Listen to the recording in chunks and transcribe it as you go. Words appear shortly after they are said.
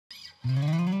Ooh,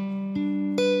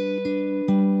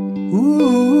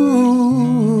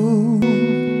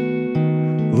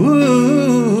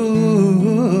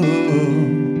 ooh,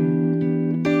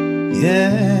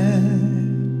 yeah.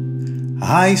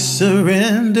 I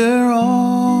surrender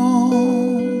all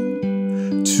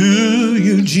to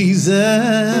you, Jesus.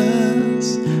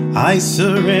 I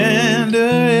surrender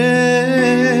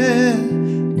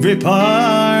every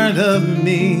part of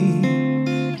me.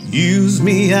 Use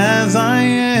me as I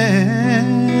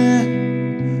am.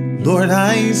 Lord,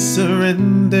 I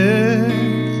surrender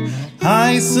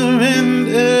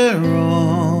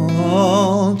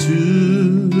all to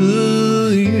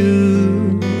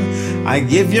you. I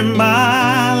give you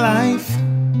my life.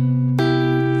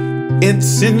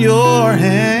 It's in your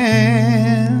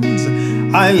hands.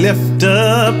 I lift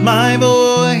up my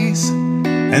voice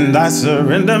and I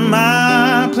surrender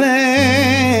my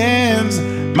plans,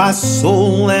 my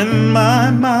soul and my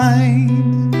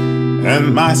mind,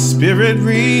 and my spirit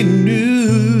renewed.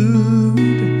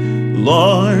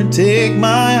 Lord, take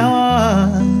my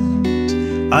heart,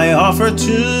 I offer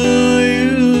to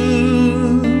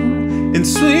you in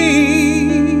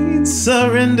sweet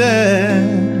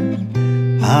surrender.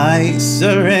 I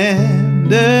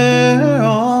surrender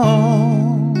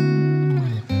all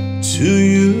to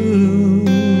you.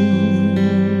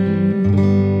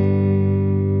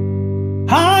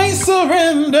 I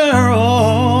surrender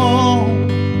all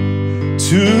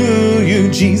to you,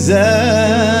 Jesus.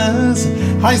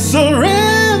 I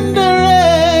surrender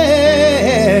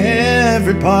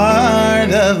every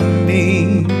part of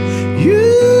me.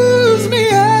 Use me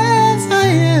as I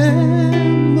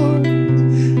am, Lord.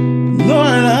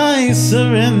 Lord,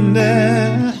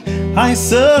 I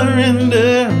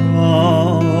surrender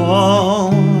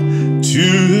all to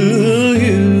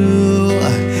you.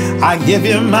 I give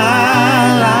you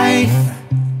my life.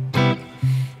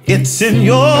 It's in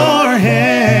your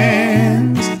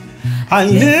hands. I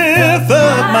lift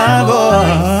up my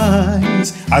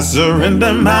voice. I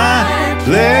surrender my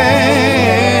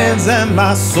plans and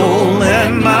my soul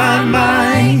and my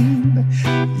mind.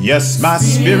 Yes, my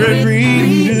spirit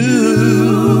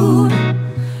renewed.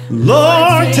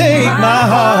 Lord, take my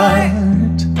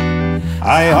heart,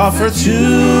 I offer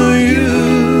to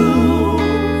you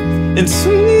in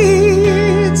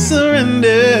sweet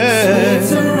surrender.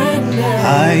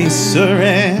 I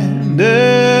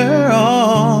surrender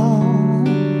all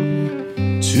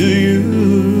to you.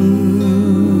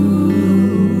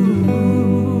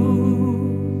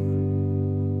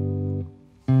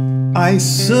 I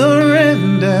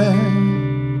surrender.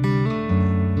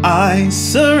 I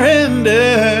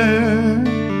surrender.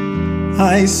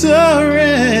 I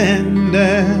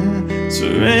surrender.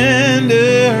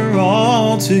 Surrender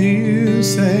all to you.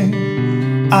 Say,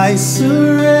 I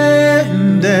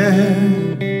surrender.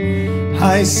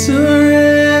 I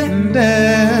surrender.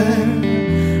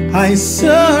 I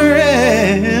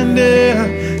surrender.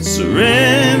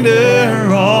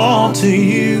 Surrender all to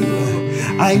you.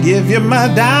 I give you my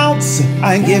doubts,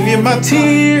 I give you my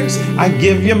tears, I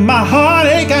give you my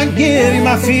heartache, I give you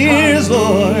my fears,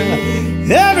 Lord.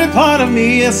 Every part of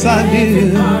me, yes I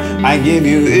do. I give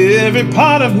you every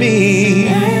part of me.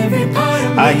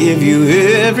 I give you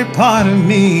every part of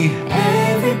me.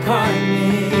 Every part of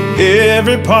me.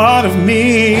 Every part of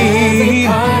me.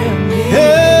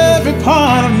 Every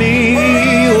part of me.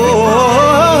 Oh,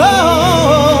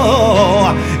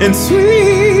 and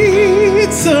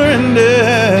sweet surrender.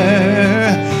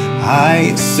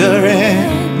 I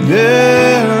surrender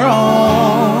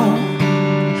all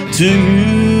to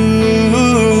you,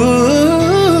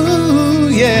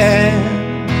 yeah,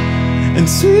 and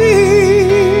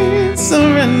sweet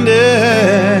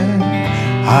surrender.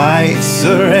 I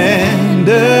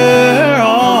surrender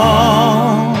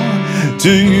all to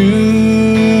you,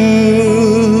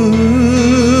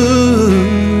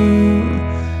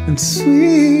 and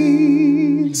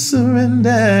sweet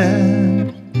surrender.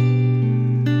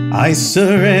 I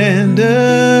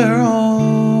surrender all.